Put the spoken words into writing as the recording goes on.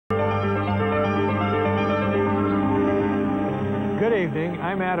Good evening,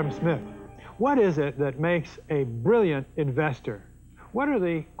 I'm Adam Smith. What is it that makes a brilliant investor? What are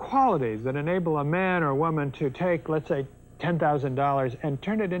the qualities that enable a man or woman to take, let's say, $10,000 and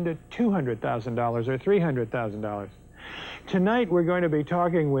turn it into $200,000 or $300,000? Tonight we're going to be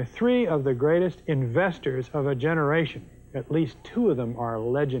talking with three of the greatest investors of a generation. At least two of them are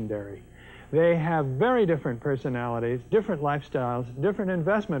legendary. They have very different personalities, different lifestyles, different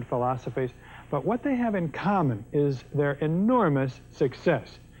investment philosophies, but what they have in common is their enormous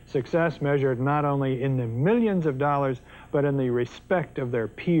success. Success measured not only in the millions of dollars, but in the respect of their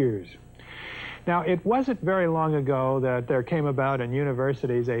peers. Now, it wasn't very long ago that there came about in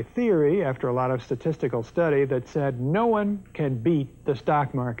universities a theory, after a lot of statistical study, that said no one can beat the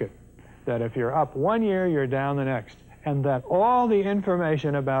stock market. That if you're up one year, you're down the next. And that all the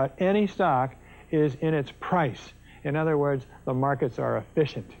information about any stock is in its price. In other words, the markets are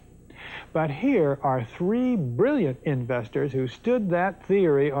efficient. But here are three brilliant investors who stood that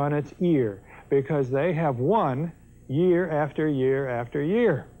theory on its ear because they have won year after year after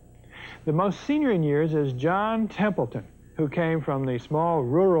year. The most senior in years is John Templeton, who came from the small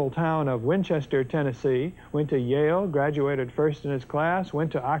rural town of Winchester, Tennessee, went to Yale, graduated first in his class,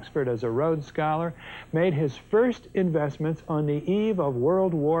 went to Oxford as a Rhodes Scholar, made his first investments on the eve of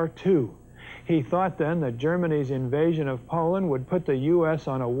World War II. He thought then that Germany's invasion of Poland would put the U.S.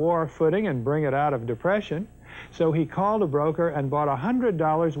 on a war footing and bring it out of depression. So he called a broker and bought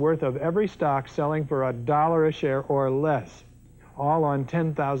 $100 worth of every stock selling for $1 a share or less, all on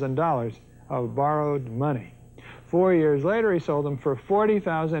 $10,000 of borrowed money. 4 years later, he sold them for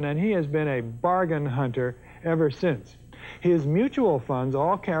 $40,000, and he has been a bargain hunter ever since. His mutual funds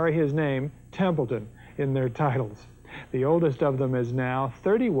all carry his name, Templeton, in their titles. The oldest of them is now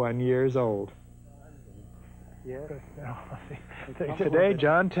 31 years old. Today,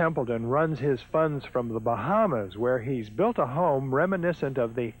 John Templeton runs his funds from the Bahamas, where he's built a home reminiscent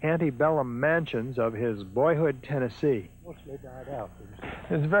of the antebellum mansions of his boyhood Tennessee. Mostly died out.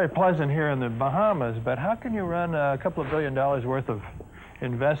 It's very pleasant here in the Bahamas, but how can you run a couple of $1 billion worth of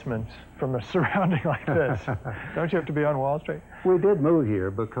investments from a surrounding like this? Don't you have to be on Wall Street? We did move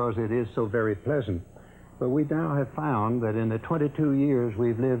here because it is so very pleasant. But we now have found that in the 22 years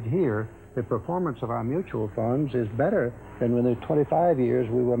we've lived here, the performance of our mutual funds is better than in the 25 years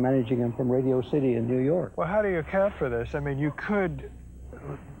we were managing them from Radio City in New York. Well, how do you account for this? I mean, you could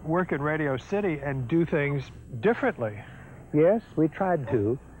work at Radio City and do things differently. Yes, we tried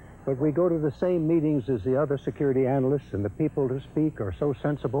to, but we go to the same meetings as the other security analysts, and the people who speak are so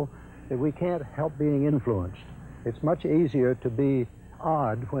sensible that we can't help being influenced. It's much easier to be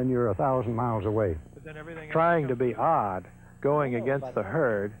odd when you're 1,000 miles away. Trying to be odd, going against the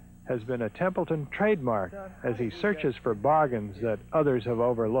herd, has been a Templeton trademark as he searches for bargains that others have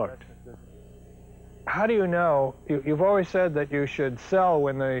overlooked. How do you know? You've always said that you should sell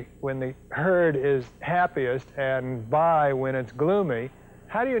when the herd is happiest and buy when it's gloomy.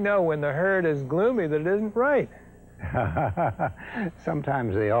 How do you know when the herd is gloomy that it isn't right?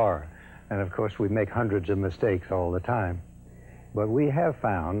 Sometimes they are, and of course we make hundreds of mistakes all the time. But we have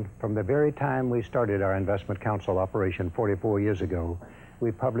found, from the very time we started our investment council operation 44 years ago, we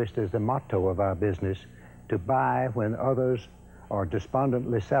published as the motto of our business to buy when others are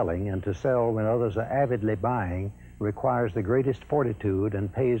despondently selling, and to sell when others are avidly buying requires the greatest fortitude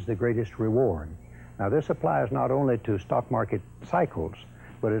and pays the greatest reward. Now, this applies not only to stock market cycles,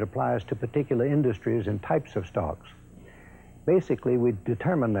 but it applies to particular industries and types of stocks. Basically, we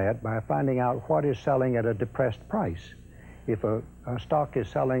determine that by finding out what is selling at a depressed price. If a stock is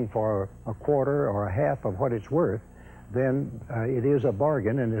selling for a quarter or a half of what it's worth, then it is a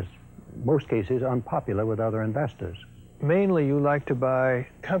bargain and is, in most cases, unpopular with other investors. Mainly, you like to buy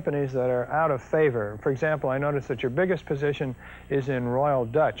companies that are out of favor. For example, I noticed that your biggest position is in Royal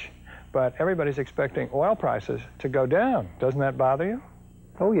Dutch, but everybody's expecting oil prices to go down. Doesn't that bother you?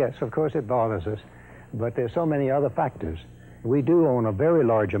 Oh, yes, of course it bothers us, but there's so many other factors. We do own a very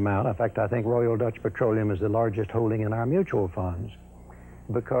large amount. In fact, I think Royal Dutch Petroleum is the largest holding in our mutual funds,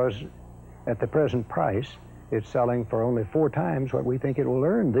 because at the present price, it's selling for only 4 times what we think it will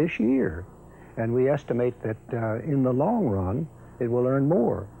earn this year. And we estimate that in the long run, it will earn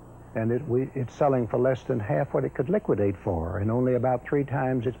more. And it's selling for less than half what it could liquidate for, and only about 3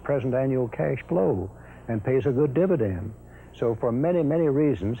 times its present annual cash flow, and pays a good dividend. So for many, many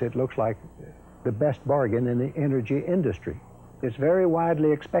reasons, it looks like the best bargain in the energy industry. It's very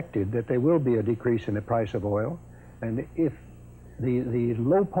widely expected that there will be a decrease in the price of oil, and if the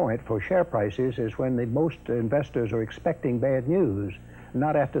low point for share prices is when the most investors are expecting bad news,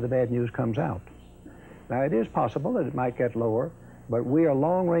 not after the bad news comes out. Now, it is possible that it might get lower, but we are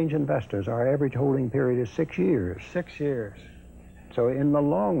long-range investors. Our average holding period is 6 years. 6 years. So in the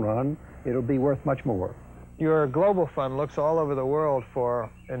long run, it'll be worth much more. Your global fund looks all over the world for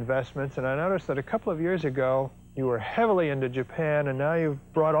investments, and I noticed that a couple of years ago you were heavily into Japan, and now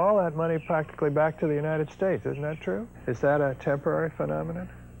you've brought all that money practically back to the United States. Isn't that true? Is that a temporary phenomenon?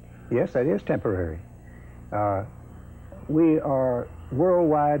 Yes, that is temporary. We are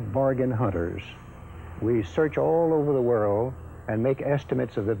worldwide bargain hunters. We search all over the world and make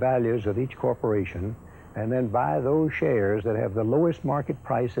estimates of the values of each corporation, and then buy those shares that have the lowest market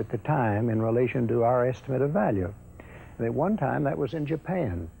price at the time in relation to our estimate of value. And at one time, that was in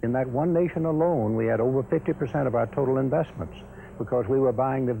Japan. In that one nation alone, we had over 50% of our total investments because we were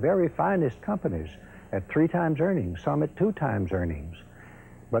buying the very finest companies at 3 times earnings, some at 2 times earnings.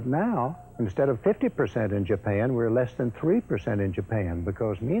 But now, instead of 50% in Japan, we're less than 3% in Japan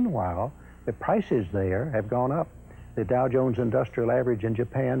because meanwhile, the prices there have gone up. The Dow Jones Industrial Average in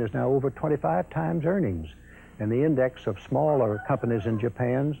Japan is now over 25 times earnings, and the index of smaller companies in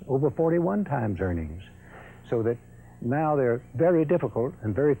Japan's over 41 times earnings. So that now there are very difficult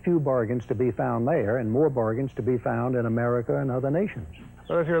and very few bargains to be found there, and more bargains to be found in America and other nations.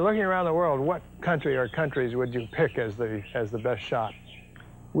 Well, if you're looking around the world, what country or countries would you pick as the best shot?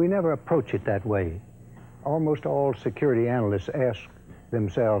 We never approach it that way. Almost all security analysts ask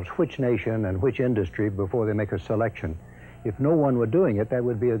themselves which nation and which industry before they make a selection. If no one were doing it, that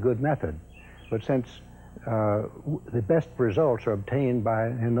would be a good method. But since the best results are obtained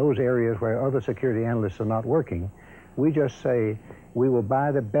in those areas where other security analysts are not working, we just say we will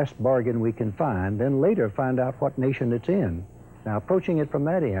buy the best bargain we can find, then later find out what nation it's in. Now, approaching it from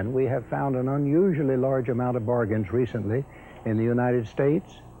that end, we have found an unusually large amount of bargains recently in the United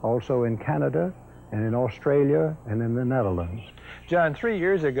States, also in Canada, and in Australia, and in the Netherlands. John, 3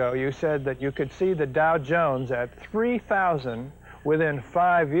 years ago, you said that you could see the Dow Jones at 3,000 within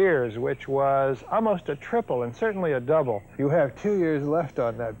 5 years, which was almost a triple and certainly a double. You have 2 years left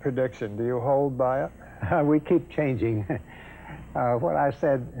on that prediction. Do you hold by it? We keep changing. What I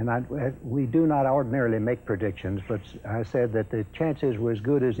said, and we do not ordinarily make predictions, but I said that the chances were as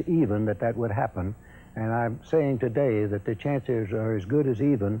good as even that would happen. And I'm saying today that the chances are as good as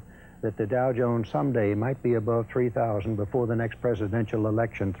even that the Dow Jones someday might be above 3,000 before the next presidential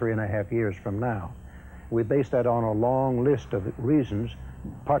election 3.5 years from now. We base that on a long list of reasons,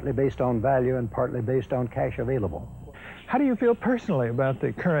 partly based on value and partly based on cash available. How do you feel personally about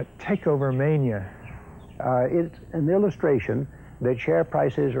the current takeover mania? It's an illustration that share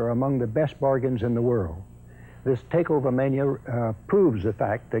prices are among the best bargains in the world. This takeover mania proves the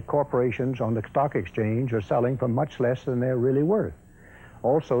fact that corporations on the stock exchange are selling for much less than they're really worth.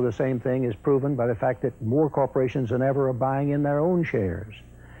 Also, the same thing is proven by the fact that more corporations than ever are buying in their own shares.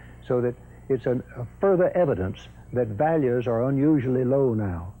 So that it's a further evidence that values are unusually low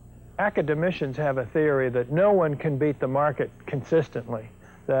now. Academicians have a theory that no one can beat the market consistently,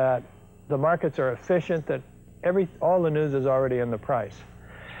 that the markets are efficient, that all the news is already in the price.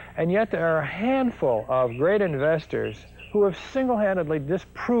 And yet there are a handful of great investors who have single-handedly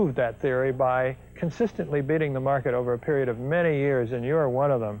disproved that theory by consistently beating the market over a period of many years, and you're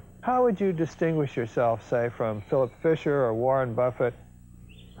one of them. How would you distinguish yourself, say, from Philip Fisher or Warren Buffett?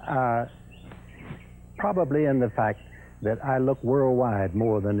 Probably in the fact that I look worldwide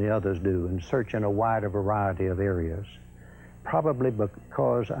more than the others do and search in a wider variety of areas. Probably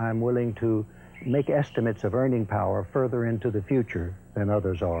because I'm willing to make estimates of earning power further into the future than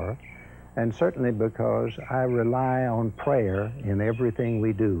others are, and certainly because I rely on prayer in everything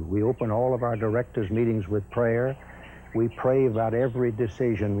we do. We open all of our directors' meetings with prayer. We pray about every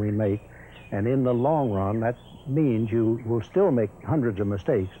decision we make, and in the long run, that means you will still make hundreds of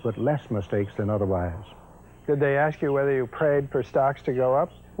mistakes, but less mistakes than otherwise. Did they ask you whether you prayed for stocks to go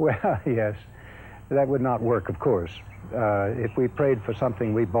up? Well, yes. That would not work, of course. If we prayed for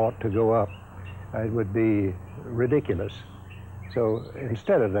something we bought to go up, it would be ridiculous. So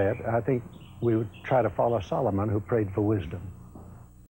instead of that, I think we would try to follow Solomon, who prayed for wisdom.